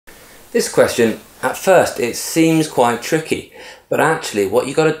This question, at first, it seems quite tricky, but actually what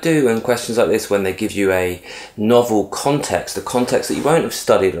you've got to do in questions like this, when they give you a novel context, a context that you won't have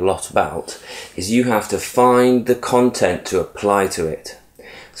studied a lot about, is you have to find the content to apply to it.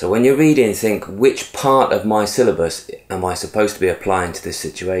 So when you're reading, think, which part of my syllabus am I supposed to be applying to this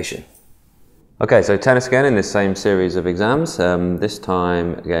situation? Okay, so tennis again in this same series of exams. This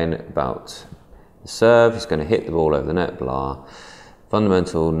time again about the serve. He's going to hit the ball over the net, blah.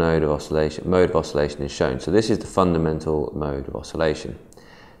 Fundamental mode of oscillation is shown. So this is the fundamental mode of oscillation.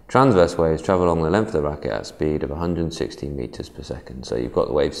 Transverse waves travel along the length of the racket at a speed of 160 meters per second. So you've got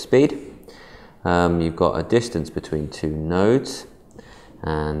the wave speed. You've got a distance between two nodes.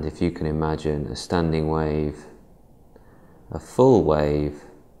 And if you can imagine a standing wave, a full wave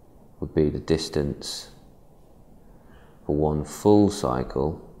would be the distance for one full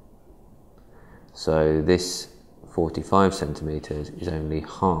cycle. So this 45 centimeters is only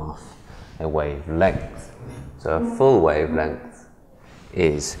half a wavelength. So a full wavelength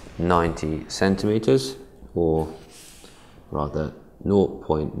is 90 centimeters, or rather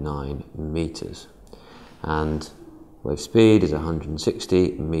 0.9 meters. And wave speed is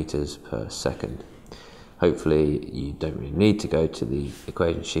 160 meters per second. Hopefully you don't really need to go to the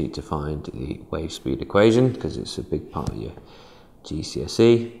equation sheet to find the wave speed equation, because it's a big part of your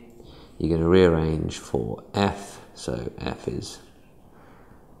GCSE. You're going to rearrange for F. So F is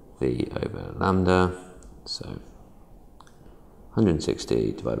V over lambda, so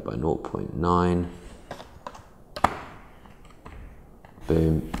 160 divided by 0.9,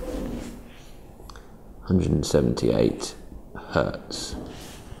 boom, 178 hertz.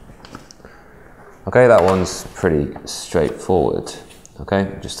 Okay, that one's pretty straightforward.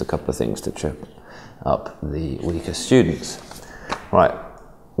 Okay, just a couple of things to trip up the weaker students. Right.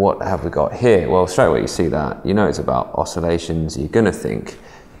 What have we got here? Well, straight away you see that, you know it's about oscillations, you're going to think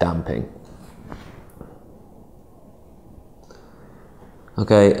damping.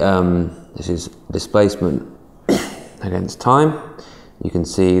 Okay, this is displacement against time. You can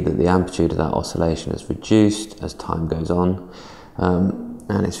see that the amplitude of that oscillation is reduced as time goes on,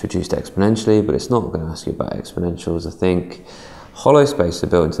 and it's reduced exponentially, but it's not going to ask you about exponentials, I think. Hollow spaces are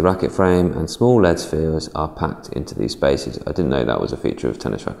built into the racket frame and small lead spheres are packed into these spaces. I didn't know that was a feature of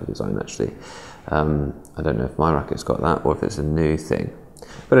tennis racket design actually. I don't know if my racket's got that or if it's a new thing.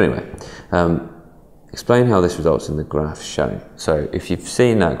 But anyway, explain how this results in the graph shown. So if you've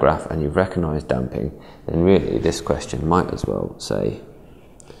seen that graph and you've recognised damping, then really this question might as well say,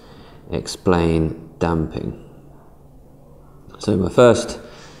 explain damping. So my first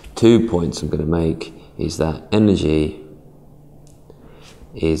 2 points I'm going to make is that energy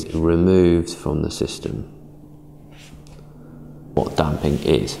is removed from the system. What damping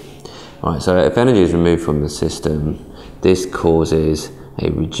is. Alright, so if energy is removed from the system, this causes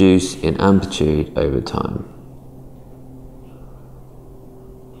a reduce in amplitude over time.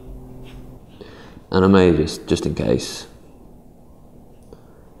 And I may just in case,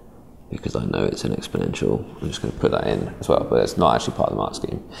 because I know it's an exponential, I'm just going to put that in as well, but it's not actually part of the mark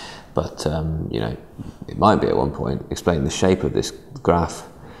scheme. But you know, it might be at one point, explain the shape of this graph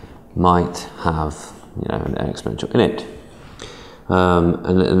might have, you know, an exponential in it.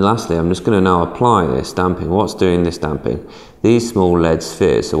 And lastly, I'm just going to now apply this damping. What's doing this damping? These small lead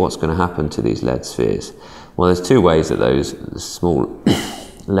spheres. So what's going to happen to these lead spheres? Well, there's two ways that those small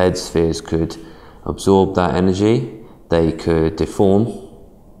lead spheres could absorb that energy. They could deform,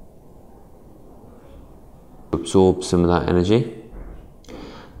 absorb some of that energy.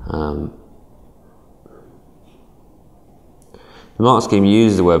 The mark scheme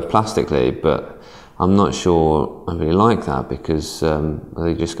uses the word plastically, but I'm not sure I really like that, because are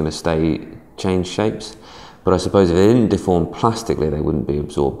they just going to change shapes? But I suppose if they didn't deform plastically, they wouldn't be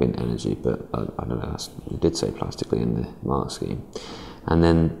absorbing energy, but I don't know, it did say plastically in the mark scheme. And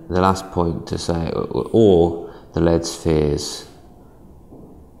then the last point to say, or the lead spheres,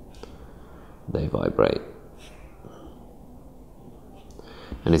 they vibrate.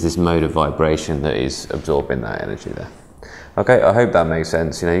 And it's this mode of vibration that is absorbing that energy there. Okay, I hope that makes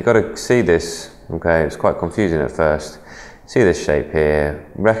sense. You know, you've got to see this, okay, it's quite confusing at first. See this shape here,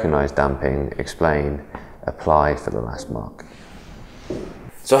 recognise damping, explain, apply for the last mark.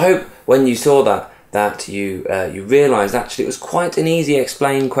 So I hope when you saw that you realised actually it was quite an easy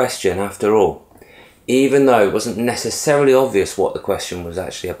explain question after all, even though it wasn't necessarily obvious what the question was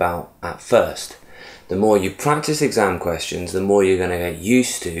actually about at first. The more you practice exam questions, the more you're going to get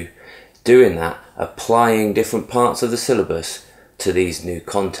used to doing that, applying different parts of the syllabus to these new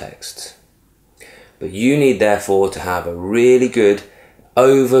contexts. But you need therefore to have a really good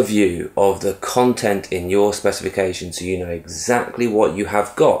overview of the content in your specification, so you know exactly what you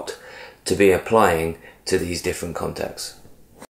have got to be applying to these different contexts.